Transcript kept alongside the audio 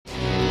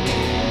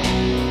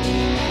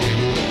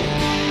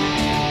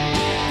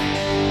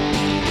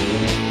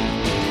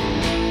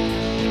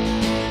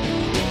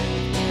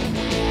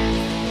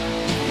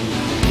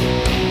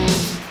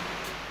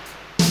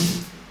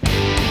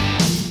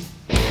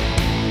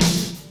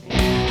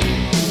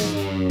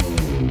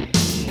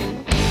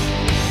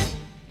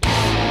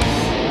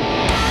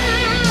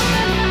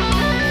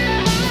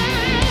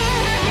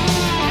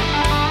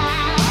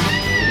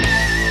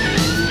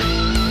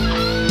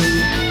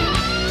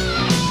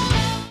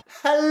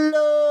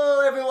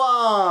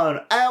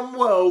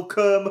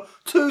welcome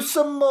to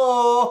some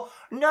more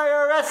Know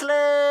Your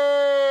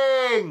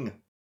Wrestling!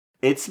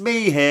 It's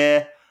me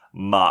here,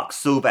 Mark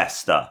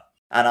Sylvester,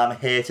 and I'm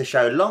here to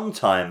show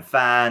long-time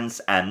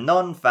fans and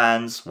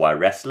non-fans why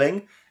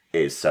wrestling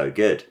is so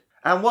good.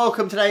 And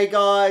welcome today,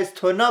 guys,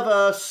 to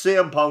another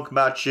CM Punk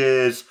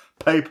Matches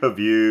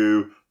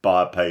pay-per-view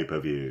by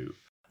pay-per-view.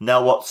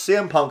 Now, what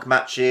CM Punk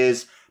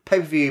Matches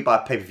pay-per-view by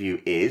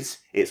pay-per-view is,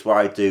 it's where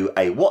I do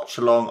a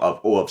watch-along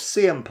of all of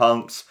CM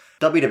Punk's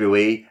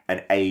WWE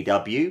and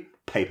AEW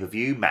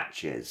pay-per-view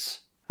matches.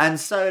 And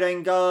so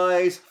then,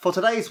 guys, for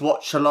today's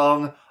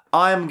watch-along,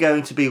 I'm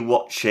going to be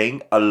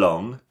watching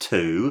along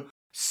to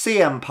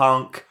CM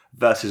Punk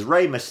versus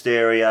Rey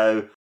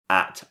Mysterio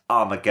at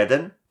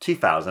Armageddon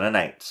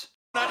 2008.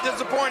 Not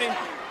disappointing.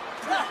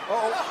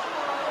 Uh-oh.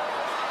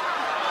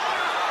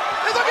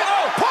 Hey, look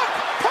at Punk!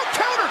 Punk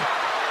countered!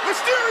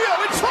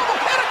 Mysterio in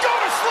trouble! And a go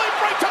to sleep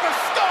right to the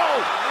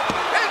skull!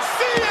 And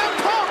CM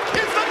Punk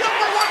is the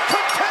 #1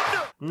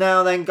 contender!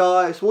 Now then,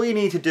 guys, what you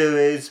need to do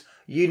is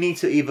you need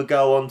to either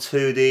go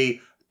onto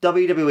the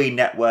WWE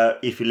Network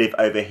if you live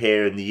over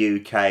here in the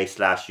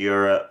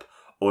UK/Europe,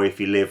 or if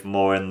you live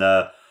more in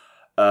the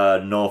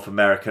North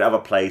America and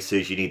other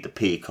places, you need the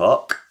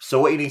Peacock.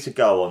 So what you need to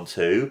go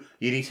onto,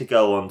 you need to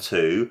go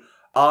onto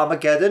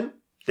Armageddon,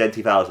 then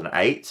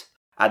 2008,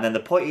 and then the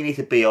point you need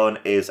to be on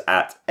is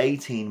at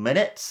 18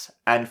 minutes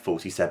and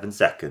 47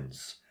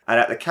 seconds. And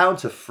at the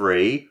count of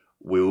 3,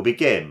 we will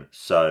begin.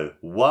 So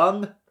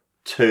 1,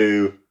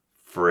 2,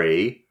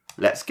 3,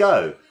 let's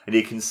go. And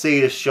you can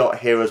see the shot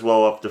here as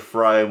well of the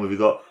throne. We've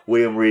got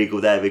William Regal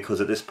there because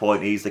at this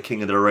point he's the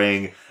king of the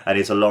ring and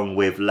he's along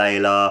with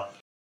Layla,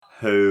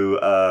 who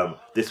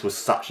this was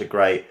such a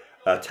great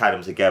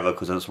tandem together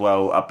because as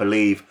well, I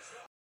believe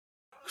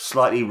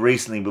slightly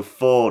recently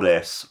before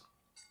this,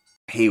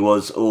 he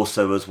was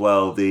also as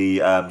well the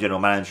general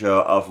manager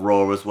of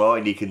Raw as well.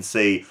 And you can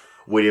see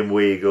William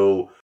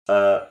Regal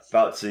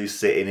about to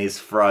sit in his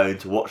throne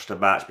to watch the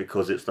match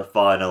because it's the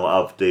final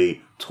of the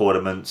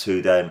tournament,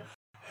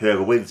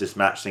 whoever wins this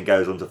match then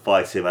goes on to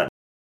fight him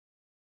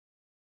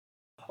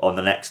on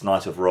the next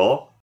night of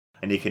Raw.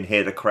 And you can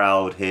hear the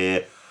crowd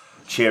here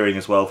cheering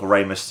as well for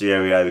Rey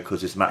Mysterio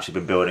because this match has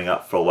been building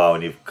up for a while,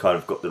 and you've kind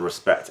of got the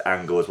respect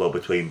angle as well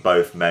between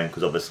both men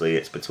because obviously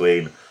it's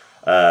between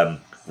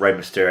Rey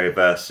Mysterio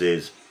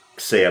versus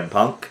CM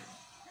Punk.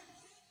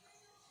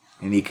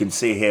 And you can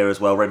see here as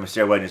well Rey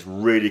Mysterio wearing this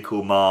really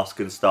cool mask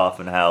and stuff,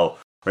 and how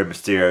Rey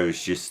Mysterio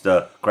is just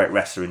a great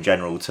wrestler in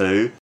general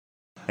too.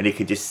 And you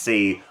can just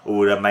see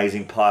all the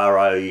amazing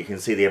pyro. You can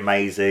see the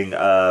amazing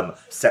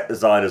set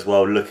design as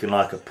well, looking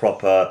like a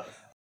proper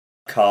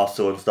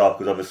castle and stuff.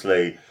 Because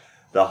obviously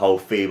the whole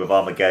theme of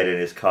Armageddon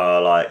is kind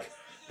of like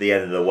the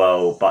end of the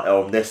world. But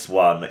on this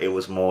one, it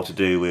was more to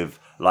do with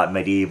like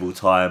medieval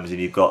times.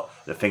 And you've got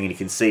the thing, and you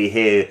can see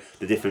here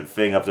the different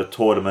thing of the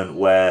tournament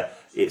where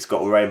it's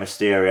got Rey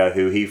Mysterio,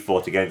 who he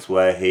fought against,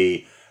 where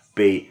he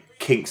beat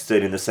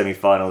Kingston in the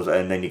semi-finals,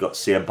 and then you got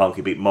CM Punk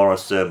who beat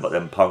Morrison, but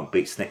then Punk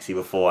beat Snitsky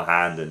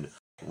beforehand, and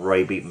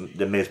Ray beat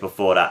The Miz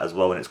before that as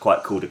well. And it's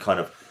quite cool to kind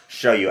of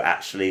show you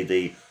actually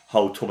the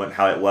whole tournament,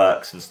 how it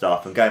works and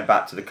stuff. And going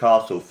back to the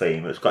castle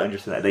theme, it's quite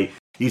interesting that they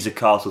use a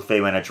castle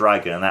theme and a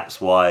dragon, and that's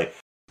why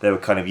they were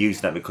kind of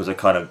using that, because they're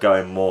kind of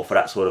going more for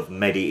that sort of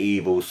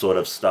medieval sort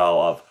of style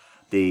of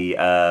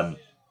the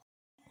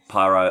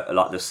pyro,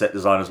 like the set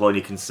design as well. And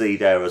you can see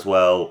there as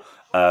well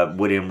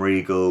William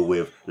Regal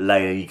with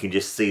Layla. You can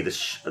just see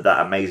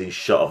that amazing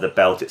shot of the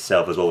belt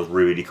itself as well, was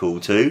really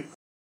cool too.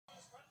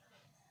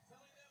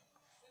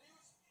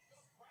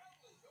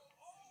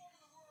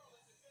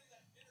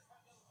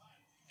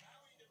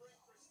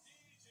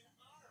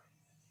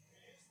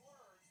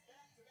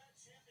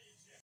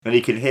 And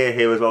you can hear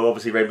here as well,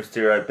 obviously Rey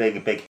Mysterio being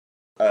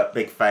a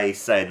big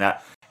face, saying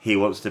that he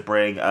wants to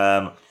bring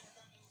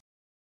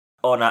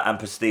honour and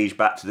prestige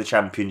back to the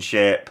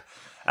championship.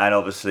 And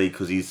obviously,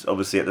 because he's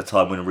obviously at the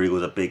time when Regal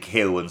was a big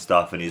heel and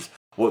stuff, and he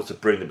wants to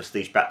bring the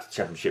prestige back to the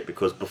championship,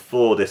 because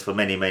before this, for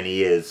many, many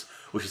years,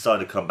 which is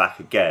starting to come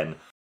back again,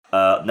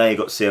 now you've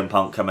got CM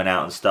Punk coming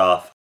out and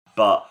stuff.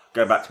 But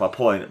going back to my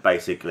point,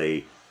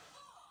 basically,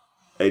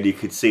 and you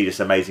could see this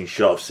amazing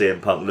shot of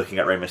CM Punk looking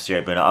at Rey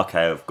Mysterio, being like,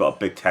 okay, I've got a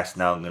big test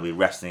now, I'm going to be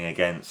wrestling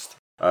against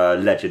a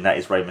legend that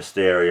is Rey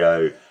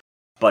Mysterio.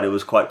 But it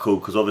was quite cool,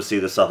 because obviously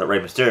the stuff that Rey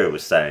Mysterio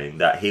was saying,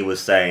 that he was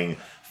saying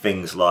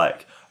things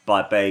like,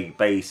 by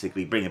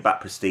basically bringing back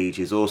prestige,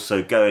 is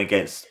also going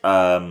against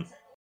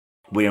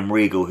William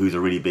Regal, who's a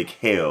really big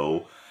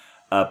heel,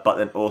 but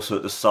then also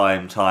at the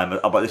same time,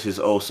 but this is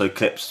also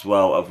clips as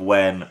well of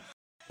when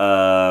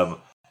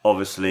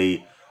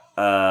obviously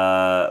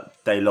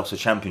they lost the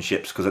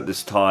championships, because at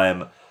this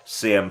time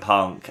CM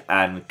Punk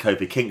and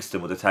Kofi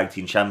Kingston were the tag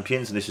team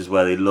champions, and this is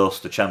where they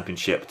lost the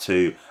championship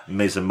to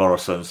Miz and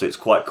Morrison. So it's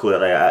quite cool that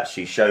they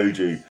actually showed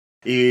you,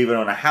 even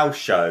on a house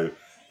show,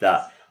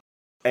 that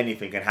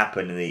anything can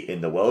happen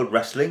in the World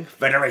Wrestling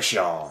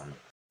Federation.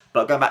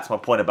 But going back to my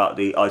point about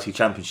the IC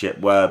Championship,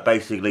 where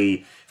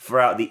basically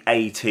throughout the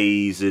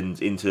 80s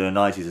and into the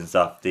 90s and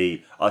stuff,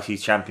 the IC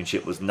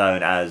Championship was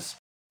known as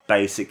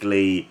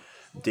basically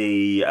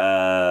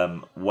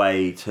the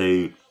way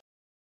to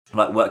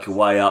like work your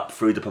way up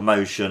through the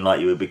promotion. Like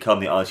you would become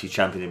the IC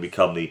champion and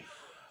become the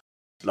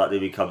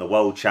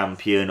world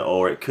champion,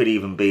 or it could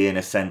even be in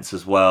a sense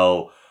as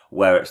well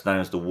where it's known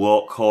as the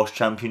Workhorse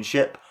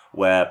Championship,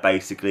 where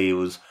basically it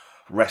was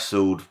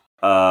wrestled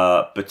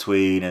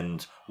between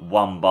and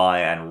won by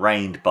and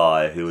reigned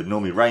by who would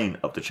normally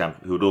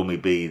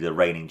be the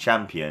reigning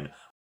champion.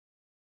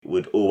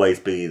 Would always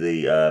be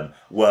the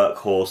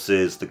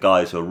workhorses, the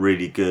guys who are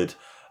really good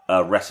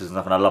wrestlers and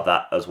stuff. And I love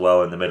that as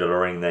well. In the middle of the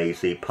ring there, you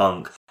see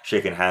Punk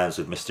shaking hands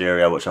with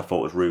Mysterio, which I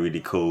thought was really,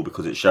 really cool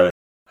because it's showing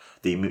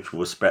the mutual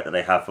respect that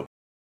they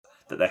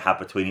have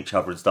between each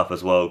other and stuff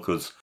as well.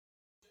 Because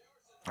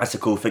that's the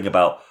cool thing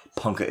about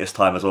Punk at this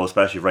time as well,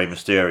 especially Rey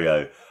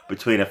Mysterio,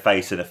 between a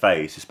face and a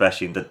face,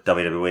 especially in the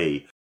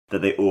WWE,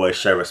 that they always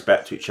show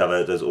respect to each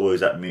other. There's always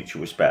that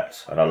mutual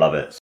respect, and I love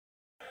it.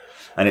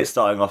 And it's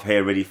starting off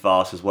here really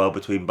fast as well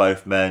between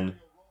both men.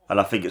 And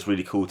I think it's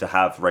really cool to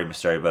have Rey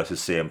Mysterio versus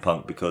CM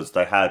Punk because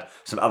they had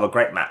some other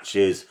great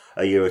matches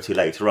a year or two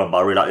later on. But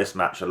I really like this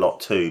match a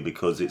lot too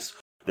because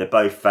they're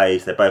both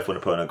face, they both want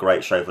to put on a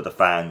great show for the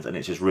fans. And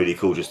it's just really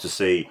cool just to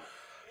see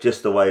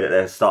just the way that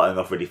they're starting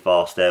off really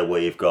fast there,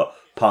 where you've got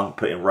Punk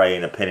putting Rey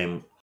in a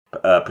pinning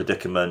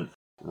predicament,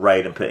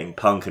 Rey and putting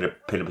Punk in a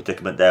pinning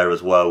predicament there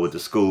as well with the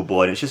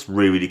schoolboy. And it's just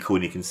really, really cool.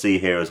 And you can see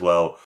here as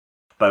well,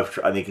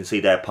 and you can see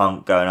there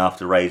Punk going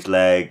after Rey's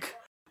leg,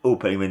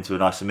 putting him into a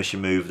nice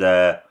submission move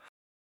there.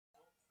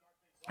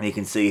 And you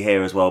can see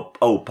here as well,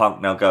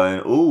 Punk now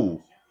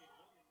going,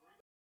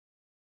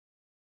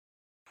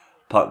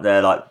 Punk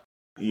there like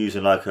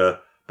using like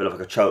a bit of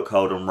like a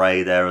chokehold on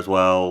Rey there as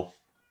well.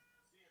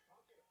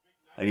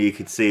 And you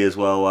can see as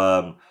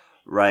well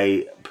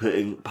Rey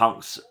putting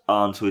Punk's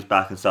arm to his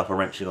back and stuff and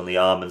wrenching on the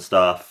arm and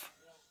stuff.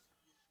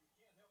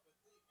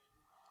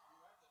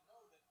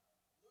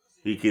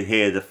 You can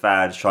hear the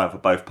fans trying for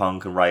both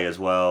Punk and Rey as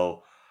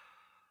well.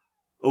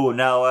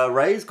 Now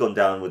Rey's gone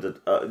down with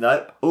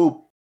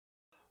the...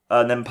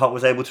 and then Punk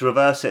was able to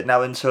reverse it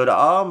now into the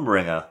arm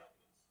wringer.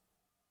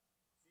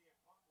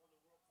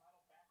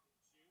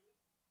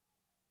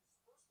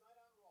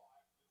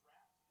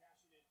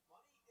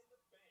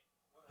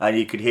 And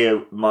you could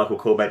hear Michael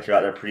Cole mention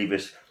out their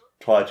previous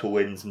title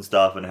wins and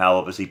stuff, and how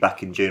obviously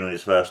back in June on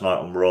his first night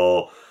on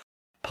Raw,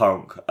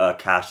 Punk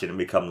cashed in and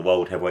become the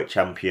World Heavyweight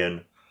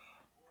Champion.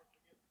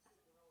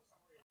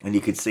 And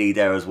you could see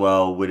there as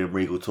well William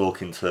Regal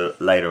talking to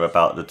later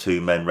about the two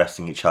men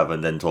wrestling each other,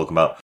 and then talking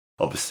about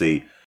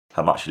obviously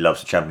how much he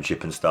loves the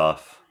championship and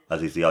stuff,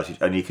 as he's the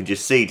IC. And you can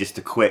just see just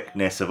the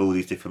quickness of all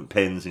these different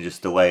pins and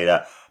just the way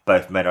that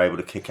both men are able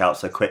to kick out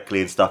so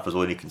quickly and stuff as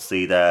well. And you can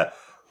see there,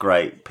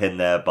 great pin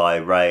there by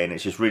Rey, and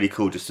it's just really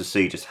cool just to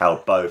see just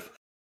how both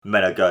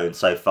men are going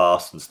so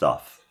fast and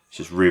stuff. It's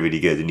just really, really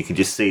good. And you can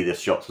just see the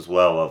shots as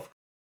well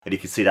and you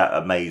can see that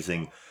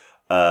amazing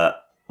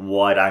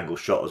wide angle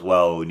shot as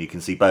well, and you can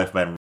see both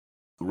men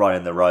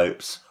running the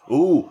ropes.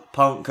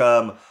 Punk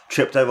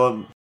tripped over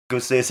on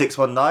Garcia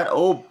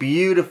 619.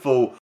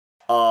 Beautiful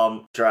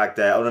arm drag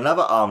there. On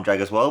another arm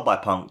drag as well by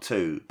Punk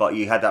too. But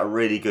you had that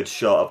really good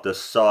shot of the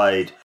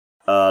side,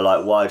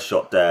 wide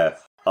shot there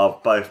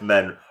of both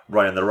men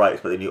running the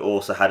ropes. But then you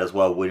also had as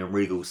well William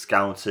Regal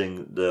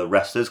scouting the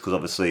wrestlers, because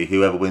obviously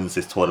whoever wins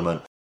this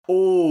tournament.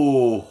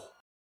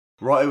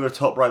 Right over the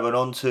top rope and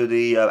onto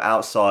the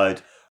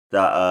outside.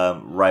 That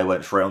Rey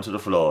went straight onto the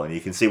floor, and you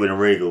can see William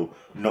Regal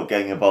not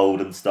getting involved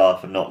and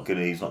stuff, and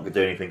he's not gonna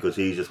do anything because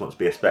he just wants to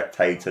be a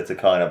spectator to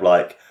kind of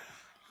like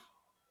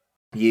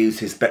use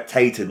his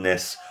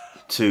spectatorness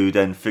to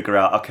then figure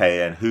out,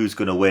 okay, and who's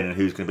gonna win and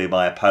who's gonna be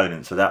my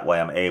opponent. So that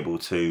way I'm able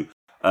to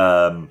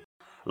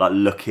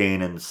look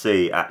in and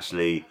see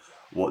actually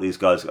what these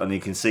guys. And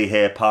you can see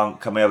here Punk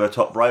coming over the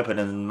top rope and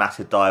then a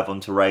massive dive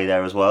onto Rey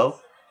there as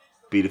well.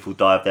 Beautiful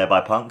dive there by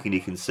Punk, and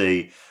you can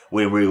see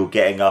William Regal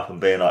getting up and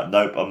being like,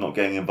 nope, I'm not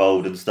getting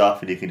involved and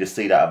stuff. And you can just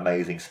see that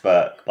amazing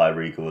spurt by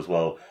Regal as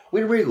well.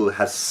 William Regal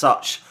has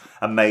such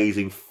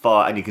amazing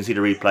fight, and you can see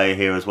the replay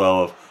here as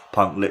well of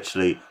Punk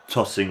literally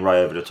tossing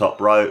Rey over the top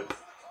rope.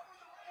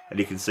 And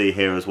you can see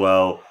here as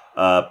well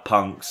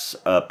Punk's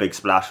big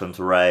splash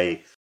onto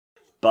Rey.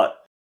 But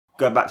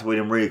going back to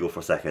William Regal for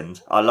a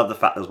second, I love the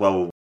fact as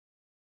well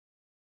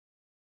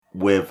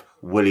with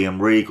William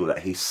Regal that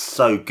he's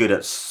so good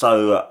at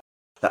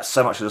that's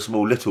so much of the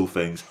small little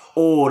things.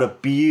 The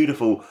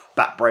beautiful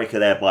backbreaker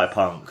there by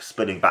Punk.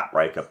 Spinning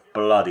backbreaker.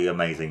 Bloody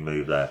amazing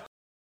move there.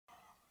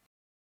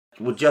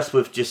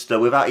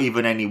 Without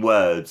even any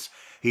words,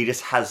 he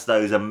just has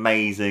those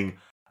amazing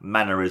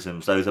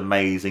mannerisms, those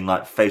amazing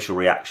facial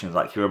reactions.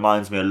 He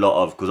reminds me a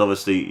lot of, because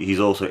obviously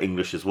he's also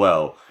English as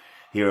well.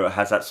 He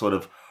has that sort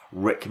of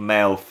Rick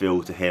Mail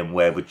feel to him,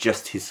 where with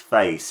just his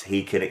face,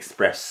 he can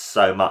express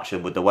so much.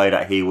 And with the way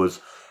that he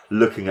was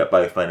looking at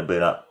both men and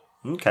being like,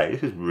 okay,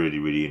 this is really,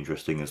 really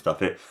interesting and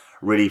stuff. It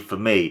really, for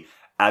me,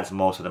 adds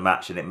more to the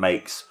match, and it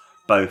makes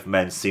both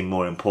men seem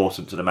more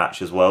important to the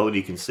match as well. And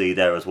you can see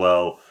there as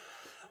well,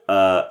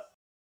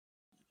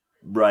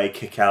 Rey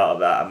kick out of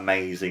that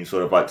amazing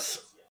sort of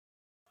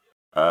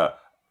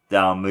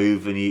down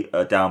move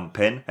and down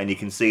pin, and you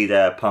can see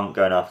there Punk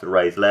going after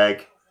Ray's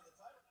leg.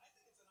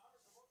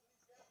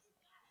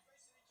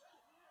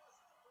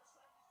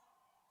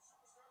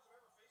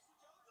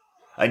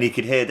 And you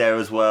can hear there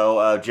as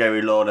well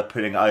Jerry Lawler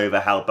putting over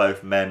how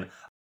both men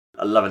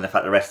are loving the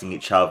fact they're wrestling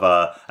each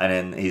other, and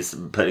then he's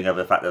putting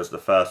over the fact that it was the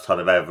first time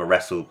they've ever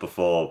wrestled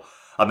before.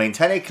 I mean,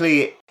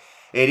 technically,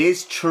 it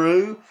is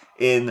true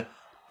in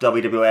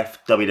WWF,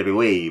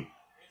 WWE,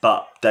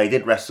 but they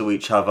did wrestle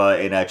each other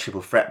in a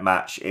triple threat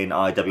match in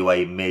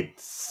IWA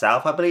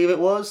Mid-South, I believe it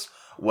was,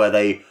 where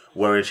they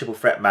were in a triple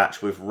threat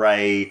match with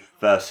Ray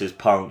versus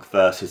Punk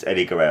versus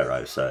Eddie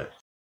Guerrero, so...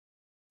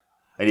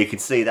 And you can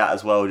see that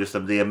as well, just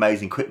the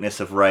amazing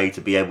quickness of Ray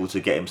to be able to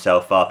get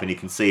himself up. And you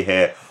can see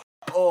here,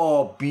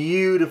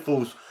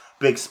 beautiful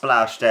big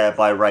splash there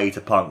by Ray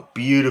to Punk.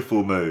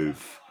 Beautiful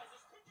move.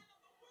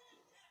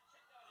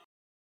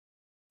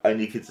 And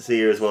you can see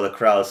here as well, the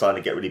crowd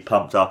starting to get really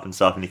pumped up and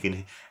stuff. And you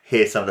can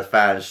hear some of the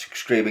fans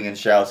screaming and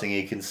shouting.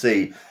 And you can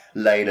see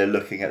Layla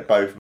looking at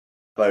both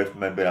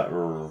men being like,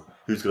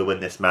 who's going to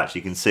win this match?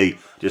 You can see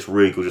just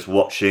Regal just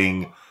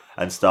watching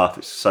and stuff.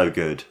 It's so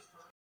good.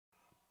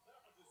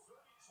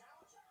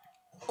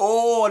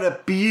 Oh, and a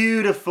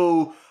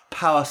beautiful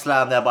power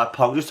slam there by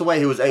Punk. Just the way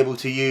he was able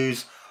to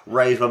use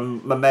Ray's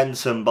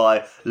momentum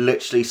by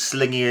literally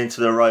slinging into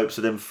the ropes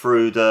and then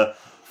through the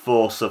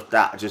force of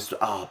that. Just,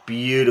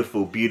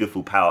 beautiful,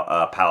 beautiful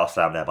power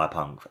slam there by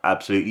Punk.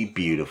 Absolutely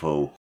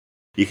beautiful.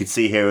 You can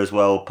see here as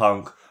well,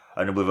 Punk,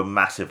 and with a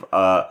massive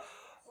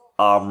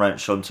arm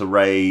wrench onto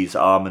Ray's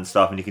arm and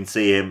stuff. And you can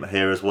see him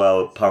here as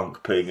well,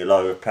 Punk putting a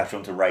load of pressure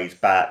onto Ray's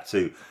back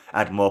to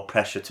add more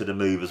pressure to the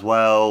move as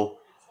well.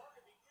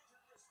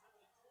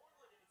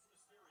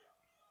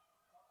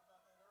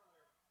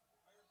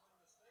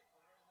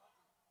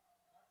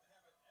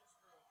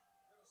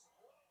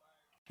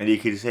 And you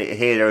can see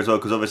here there as well,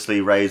 because obviously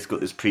Ray's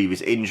got this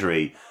previous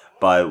injury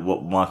by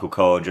what Michael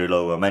Cole and Jerry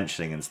Lawler were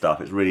mentioning and stuff.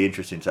 It's really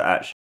interesting to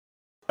actually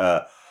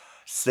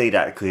see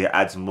that, because it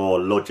adds more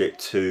logic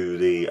to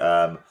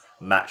the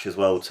match as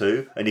well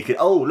too. And you can,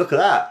 look at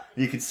that!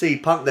 You can see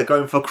Punk there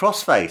going for a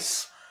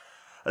crossface.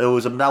 That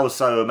was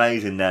so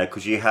amazing there,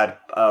 because you had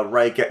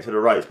Ray get to the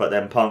ropes, but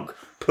then Punk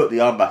put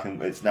the arm back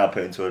and it's now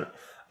put into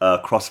a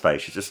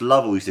crossface. You just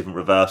love all these different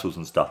reversals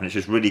and stuff, and it's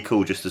just really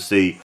cool just to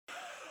see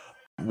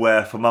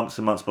where for months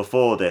and months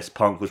before this,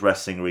 Punk was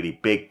wrestling really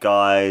big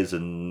guys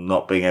and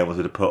not being able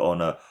to put on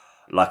a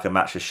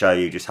match to show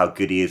you just how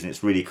good he is. And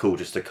it's really cool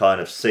just to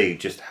kind of see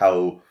just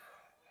how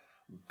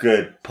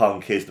good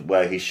Punk is,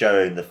 where he's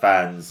showing the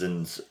fans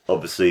and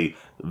obviously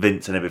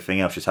Vince and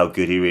everything else just how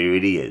good he really,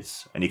 really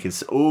is. And you can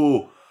see,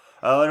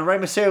 and Rey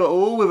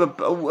Mysterio,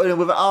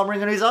 with an arm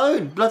ring on his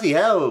own. Bloody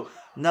hell.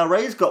 Now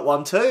Ray's got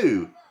one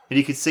too. And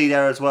you can see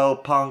there as well,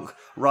 Punk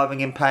writhing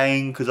in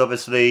pain, because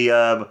obviously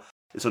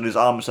it's on his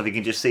arm and stuff. You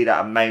can just see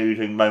that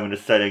amazing moment of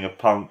selling of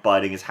Punk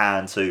biting his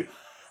hand to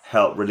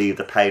help relieve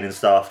the pain and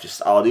stuff.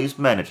 Just, these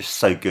men are just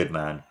so good,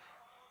 man.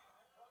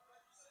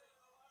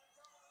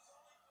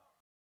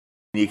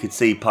 You can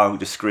see Punk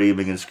just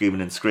screaming and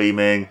screaming and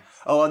screaming.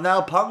 Oh, and now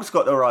Punk's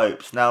got the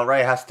ropes. Now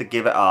Ray has to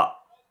give it up.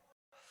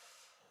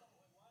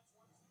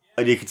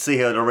 And you can see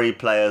here on the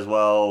replay as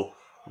well,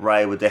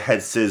 Ray with the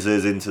head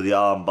scissors into the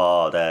arm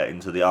bar there,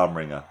 into the arm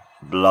ringer.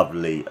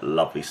 Lovely,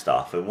 lovely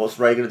stuff. And what's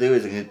Ray going to do?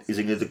 Is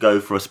he going to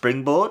go for a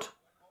springboard?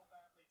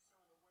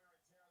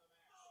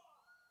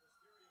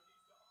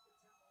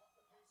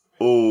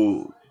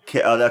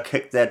 They'll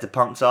kick there to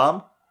Punk's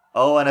arm.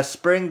 Oh, and a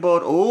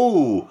springboard.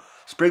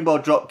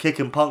 Springboard drop kick,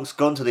 and Punk's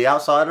gone to the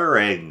outside of the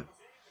ring.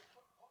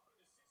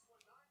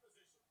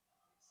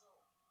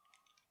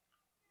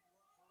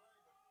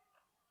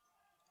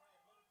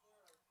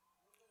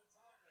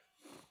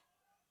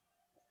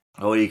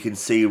 Oh, you can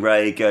see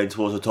Ray going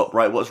towards the top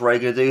right. What's Ray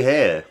going to do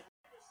here?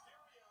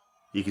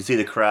 You can see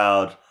the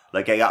crowd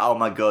like going, oh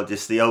my god,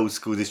 just the old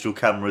school digital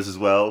cameras as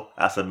well.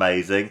 That's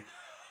amazing.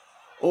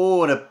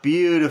 Oh, and a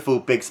beautiful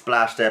big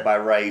splash there by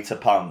Ray to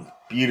Punk.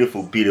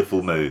 Beautiful,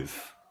 beautiful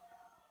move.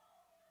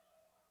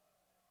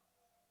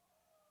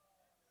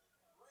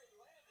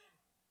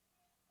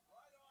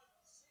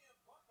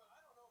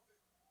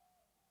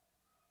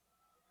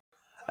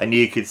 And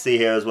you can see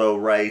here as well,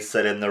 Ray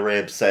setting the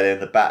ribs,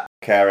 setting the back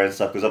care and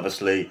stuff, because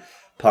obviously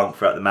Punk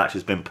throughout the match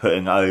has been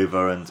putting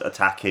over and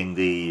attacking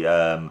the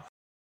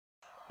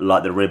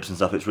the ribs and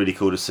stuff. It's really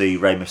cool to see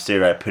Rey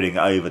Mysterio putting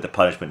over the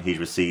punishment he's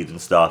received and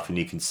stuff. And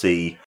you can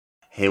see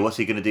here, what's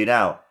he going to do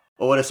now?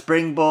 And a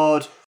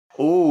springboard.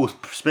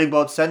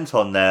 Springboard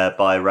senton there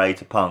by Ray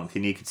to Punk.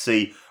 And you can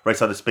see Ray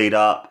starting to speed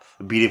up.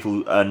 A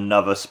beautiful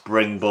another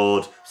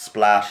springboard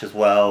splash as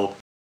well.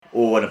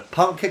 And a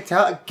Punk kicked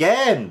out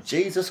again.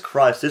 Jesus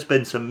Christ, there's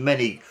been so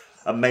many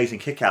amazing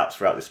kickouts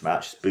throughout this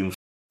match.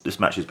 This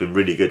match has been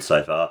really good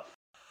so far.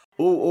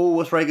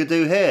 What's Ray going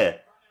to do here?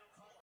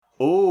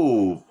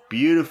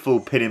 Beautiful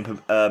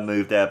pinning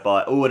move there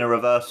by... and a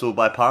reversal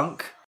by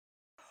Punk.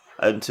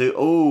 And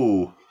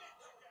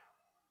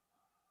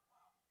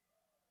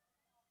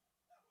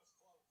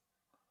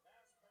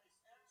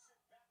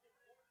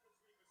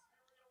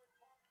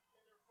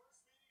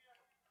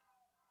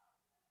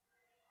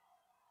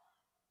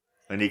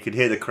And you can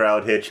hear the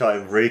crowd here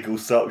chanting Regal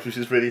sucks, which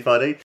is really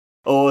funny.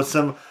 Or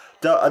some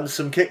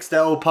kicks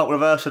there. Oh, Punk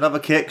reversed another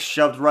kick,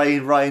 shoved Ray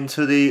right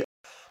into the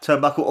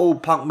turnbuckle. Oh,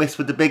 Punk missed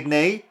with the big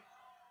knee.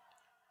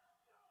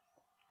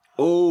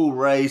 Oh,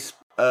 Ray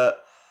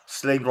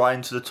slinged right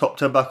into the top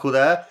turnbuckle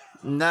there.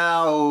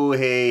 Now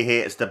he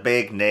hits the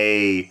big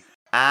knee.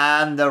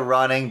 And the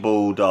running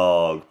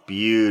bulldog.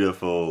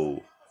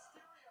 Beautiful.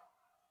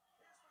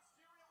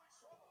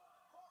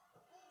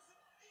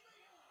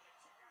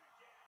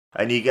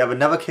 And you have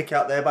another kick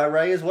out there by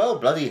Ray as well.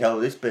 Bloody hell,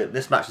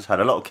 this match has had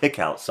a lot of kick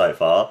outs so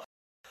far.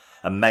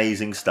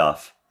 Amazing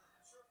stuff.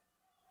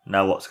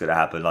 Now what's going to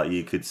happen? Like,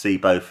 you could see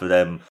both of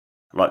them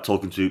like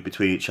talking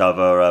between each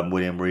other.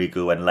 William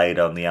Regal and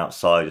Lada on the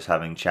outside just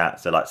having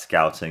chats. They're like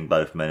scouting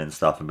both men and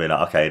stuff and being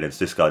like, okay, then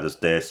this guy does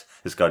this,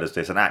 this guy does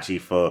this. And actually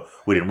for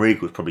William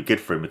Regal, it's probably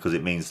good for him because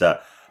it means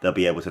that they'll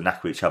be able to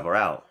knacker each other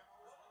out.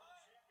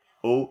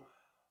 Oh.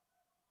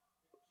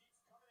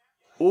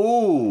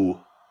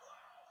 Ooh.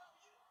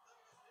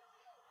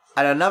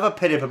 And another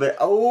pin up a bit.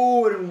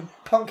 Oh, and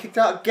Punk kicked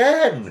out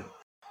again.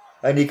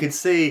 And you can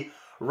see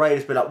Ray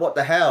has been like, what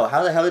the hell?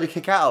 How the hell did he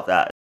kick out of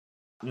that?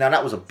 Now,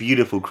 that was a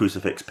beautiful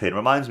crucifix pin.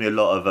 Reminds me a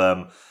lot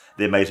of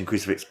the amazing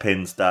crucifix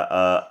pins that...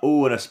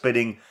 and a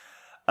spinning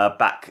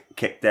back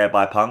kick there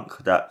by Punk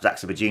that Zack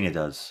Sabre Jr.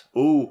 does.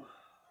 Oh,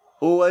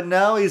 and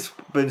now he's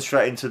been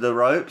straight into the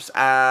ropes.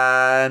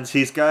 And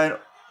he's going...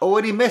 Oh,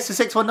 and he missed the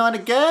 619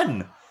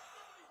 again.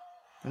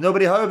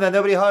 Nobody home there,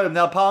 nobody home.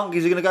 Now Punk,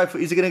 is he going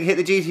to hit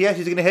the GTS? Is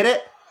he going to hit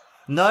it?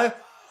 No?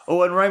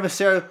 Oh, and Rey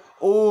Mysterio,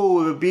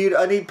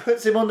 and he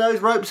puts him on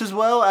those ropes as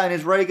well. And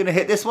is Rey going to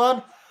hit this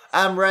one?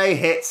 And Rey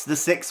hits the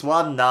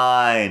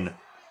 619.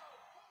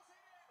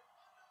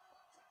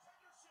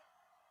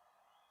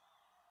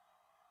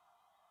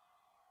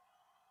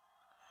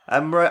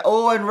 And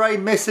Rey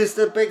misses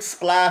the big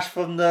splash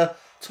from the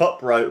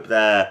top rope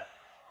there.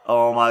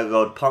 Oh my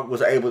God, Punk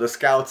was able to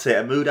scout it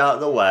and moved out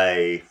of the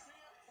way.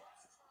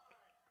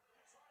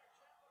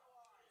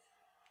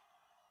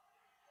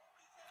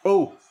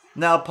 Oh,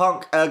 now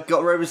Punk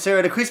got Rey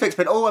Mysterio in a crucifix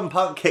pin. Oh, and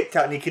Punk kicked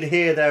out, and you can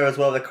hear there as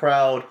well the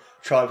crowd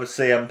chanting for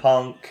CM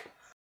Punk,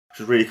 which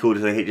was really cool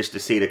to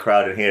see the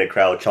crowd and hear the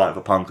crowd chanting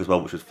for Punk as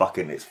well, which was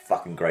it's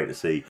fucking great to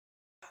see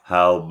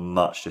how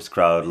much this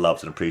crowd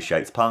loves and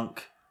appreciates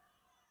Punk.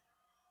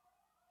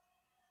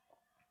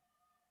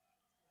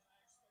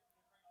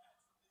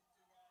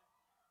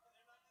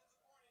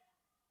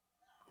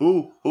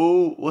 Ooh,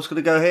 what's going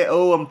to go here?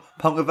 Oh, and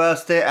Punk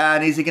reversed it,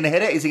 and is he going to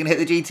hit it? Is he going to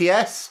hit the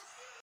GTS?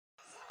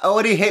 Oh,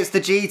 and he hits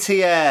the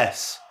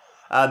GTS.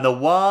 And the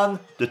 1,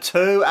 the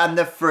 2, and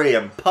the 3.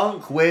 And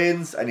Punk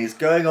wins, and he's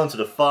going on to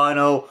the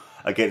final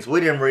against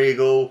William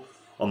Regal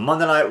on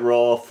Monday Night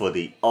Raw for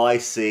the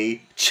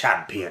IC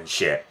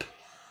Championship.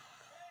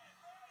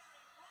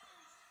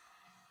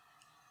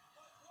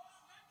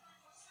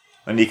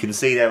 And you can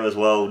see there as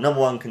well, number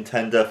 1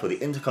 contender for the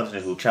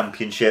Intercontinental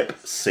Championship,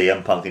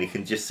 CM Punk. And you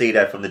can just see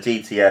there from the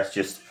GTS,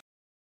 just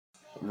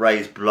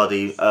Ray's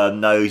bloody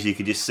nose. You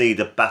can just see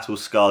the battle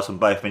scars on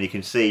both men. You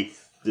can see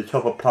the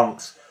top of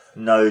Punk's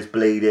nose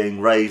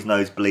bleeding, Ray's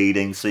nose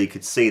bleeding. So you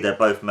could see that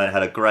both men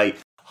had a great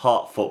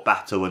heart-fought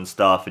battle and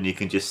stuff. And you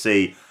can just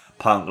see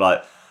Punk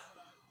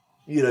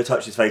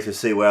touch his face to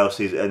see where else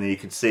he's, and you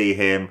can see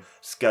him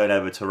going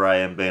over to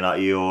Ray and being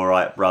like, "You all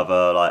right,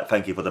 brother? Like,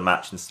 thank you for the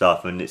match and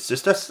stuff." And it's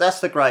just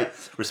that's the great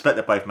respect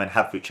that both men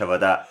have for each other.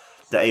 That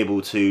they're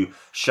able to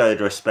show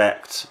the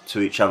respect to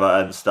each other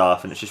and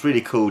stuff. And it's just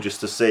really cool just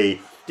to see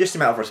just the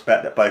amount of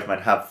respect that both men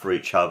have for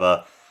each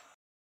other.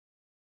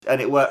 And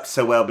it works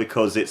so well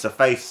because it's a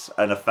face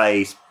and a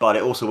face, but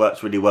it also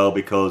works really well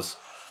because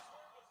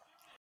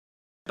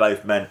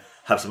both men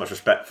have so much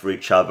respect for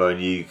each other,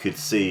 and you could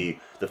see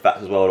the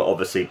fact as well that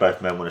obviously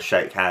both men want to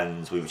shake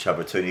hands with each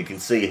other too. And you can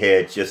see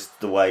here just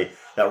the way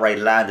that Ray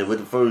landed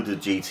through the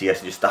GTS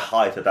and just the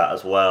height of that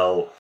as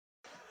well.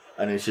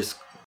 And it's just,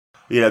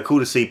 cool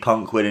to see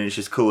Punk win, and it's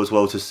just cool as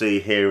well to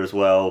see here as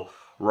well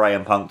Ray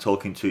and Punk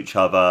talking to each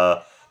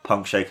other.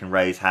 Punk shaking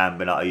Ray's hand,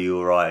 being like, "Are you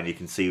alright?" And you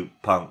can see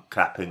Punk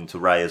clapping to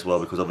Ray as well,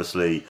 because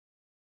obviously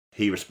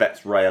he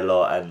respects Ray a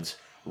lot, and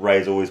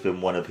Ray's always been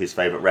one of his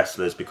favourite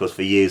wrestlers, because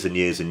for years and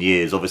years and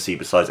years, obviously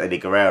besides Eddie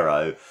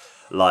Guerrero,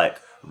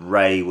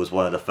 Ray was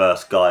one of the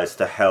first guys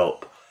to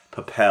help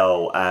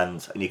propel,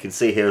 and you can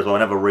see here as well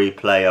another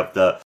replay of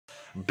the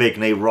big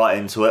knee right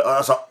into it.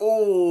 It's like,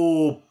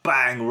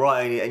 bang,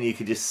 right in it, and you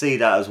can just see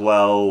that as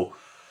well.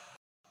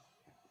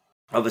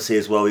 Obviously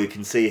as well, you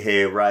can see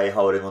here Ray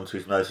holding onto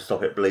his nose to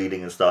stop it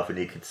bleeding and stuff, and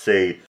you can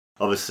see,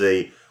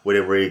 obviously,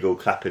 William Regal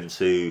clapping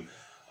to,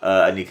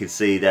 and you can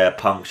see there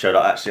Punk showed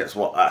up, actually that's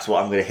what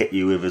I'm going to hit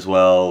you with as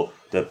well,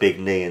 the big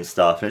knee and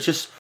stuff. And it's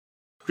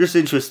just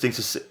interesting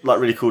to see,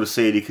 really cool to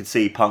see. And you can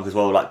see Punk as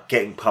well,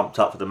 getting pumped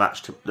up for the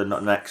match the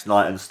next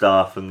night and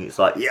stuff, and it's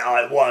like, yeah,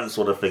 I won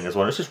sort of thing as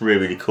well. And it's just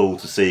really, really cool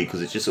to see,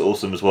 because it's just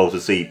awesome as well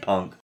to see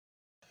Punk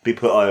be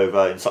put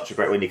over in such a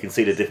great way. And you can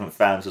see the different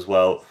fans as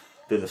well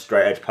doing the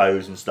straight edge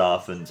pose and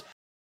stuff, and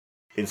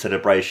in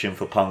celebration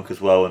for Punk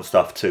as well and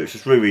stuff too. It's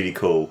just really, really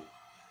cool.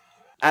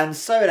 And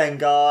so then,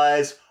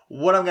 guys,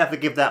 What I'm going to have to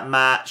give that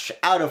match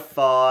out of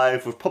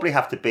 5 would probably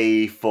have to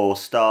be 4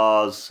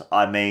 stars.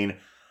 I mean,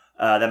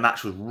 the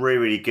match was really,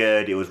 really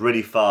good. It was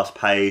really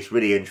fast-paced,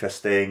 really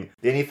interesting.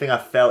 The only thing I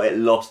felt it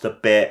lost a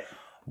bit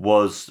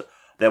was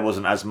there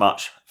wasn't as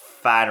much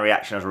fan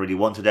reaction as I really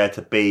wanted there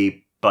to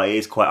be, but it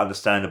is quite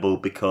understandable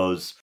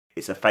because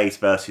it's a face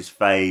versus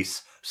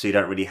face, so you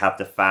don't really have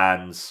the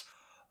fans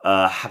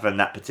having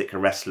that particular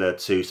wrestler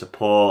to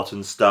support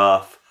and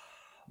stuff.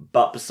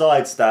 But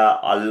besides that,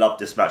 I loved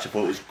this match. I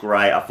thought it was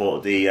great. I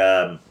thought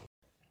the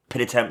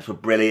pin attempts were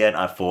brilliant.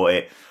 I thought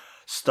it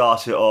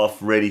started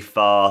off really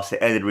fast. It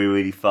ended really,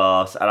 really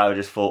fast. And I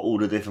just thought all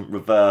the different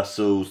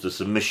reversals, the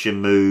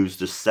submission moves,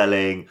 the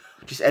selling,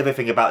 just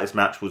everything about this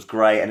match was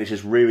great. And it's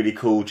just really, really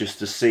cool just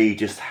to see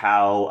just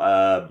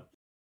how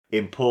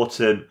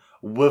important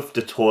with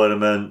the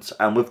tournament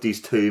and with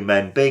these two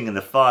men being in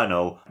the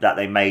final that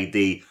they made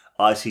the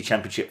IC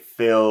Championship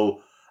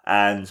feel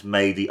and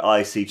made the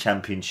IC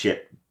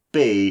Championship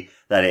be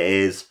that it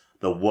is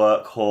the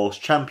Workhorse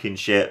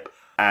Championship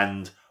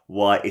and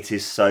why it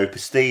is so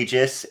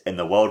prestigious in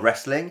the World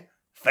Wrestling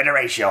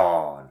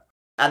Federation.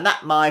 And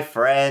that, my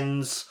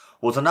friends,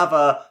 was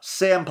another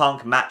CM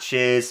Punk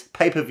Matches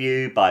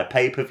pay-per-view by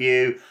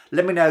pay-per-view.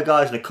 Let me know,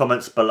 guys, in the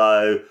comments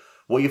below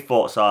what your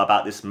thoughts are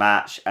about this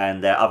match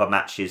and their other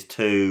matches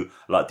too.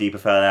 Like, do you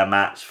prefer their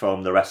match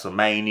from the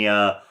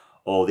WrestleMania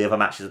or the other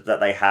matches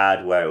that they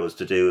had where it was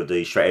to do with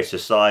the Shredded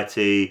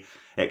Society,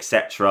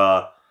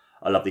 etc.?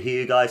 I'd love to hear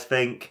you guys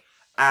think.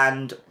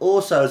 And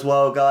also as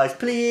well, guys,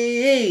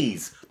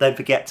 please don't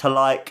forget to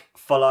like,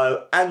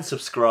 follow and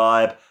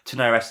subscribe to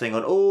No Wrestling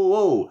on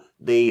all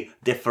the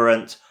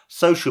different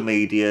social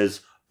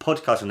medias,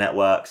 podcast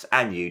networks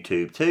and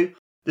YouTube too.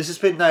 This has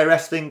been No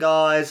Wrestling,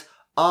 guys.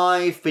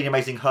 I've been your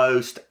amazing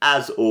host,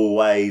 as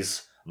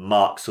always,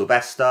 Mark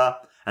Sylvester.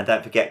 And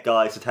don't forget,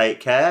 guys, to take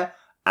care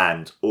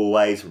and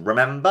always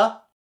remember,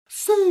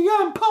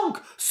 CM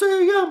Punk,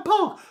 CM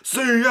Punk,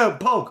 CM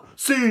Punk,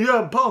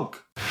 CM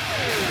Punk.